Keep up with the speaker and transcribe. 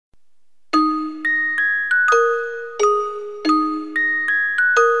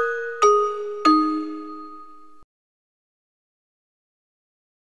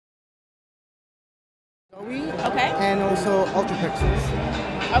UltraPixels.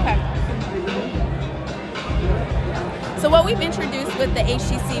 Okay. So what we've introduced with the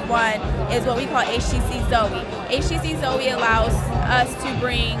HTC One is what we call HTC Zoe. HTC Zoe allows us to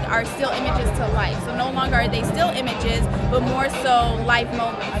bring our still images to life. So no longer are they still images, but more so life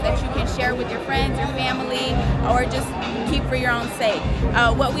moments that you can share with your friends, your family, or just keep for your own sake.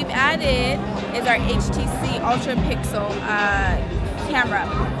 What we've added is our HTC UltraPixel camera.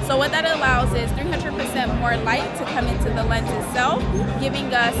 So what that allows is 300% more light to come into the lens itself,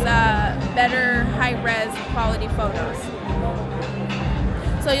 giving us better high-res quality photos.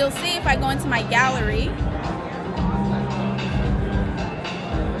 So you'll see if I go into my gallery,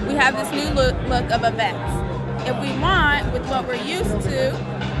 we have this new look of events. If we want, with what we're used to,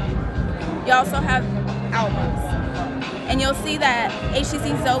 you also have albums. And you'll see that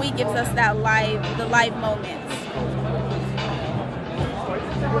HTC Zoe gives us that the live moments.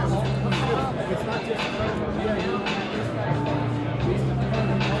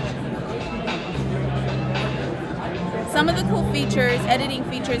 Some of the cool features, editing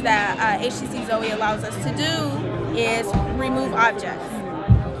features that HTC Zoe allows us to do is remove objects.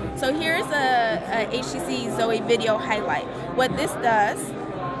 So here's a HTC Zoe video highlight. What this does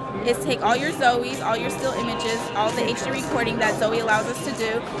is take all your Zoes, all your still images, all the HD recording that Zoe allows us to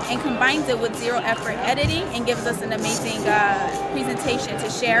do, and combines it with zero effort editing and gives us an amazing presentation to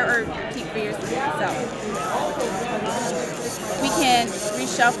share or keep for yourself. We can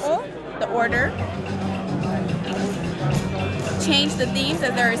reshuffle the order, change the themes,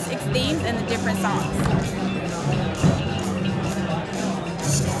 as there are 6 themes in the different songs.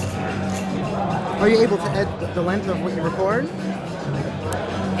 Are you able to edit the length of what you record?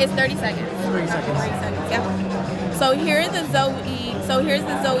 It's 30 seconds. 30 seconds. 30 seconds, yeah. So here's the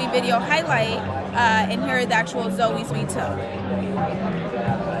Zoe video highlight, and here are the actual Zoes we took.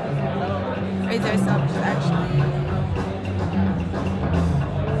 Is there some actually?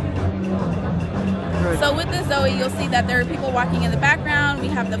 So with the Zoe, you'll see that there are people walking in the background. We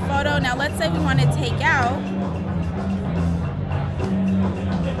have the photo. Now let's say we want to take out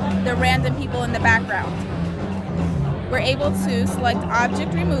the random people in the background. We're able to select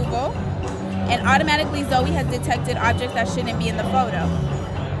object removal, and automatically Zoe has detected objects that shouldn't be in the photo.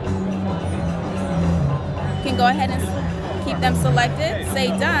 You can go ahead and keep them selected, say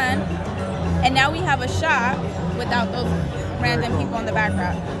done, and now we have a shot without those random people in the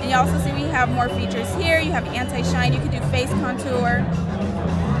background. And you also see we have more features here. You have anti-shine, you can do face contour.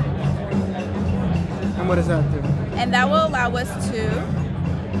 And what does that do? And that will allow us to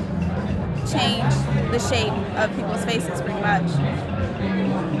change the shape of people's faces pretty much.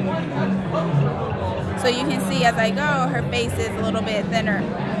 So you can see as I go, her face is a little bit thinner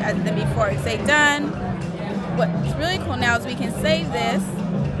than before. Say done. What's really cool now is we can save this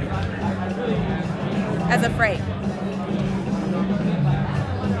as a frame.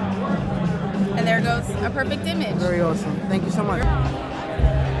 And there goes a perfect image. Very awesome. Thank you so much.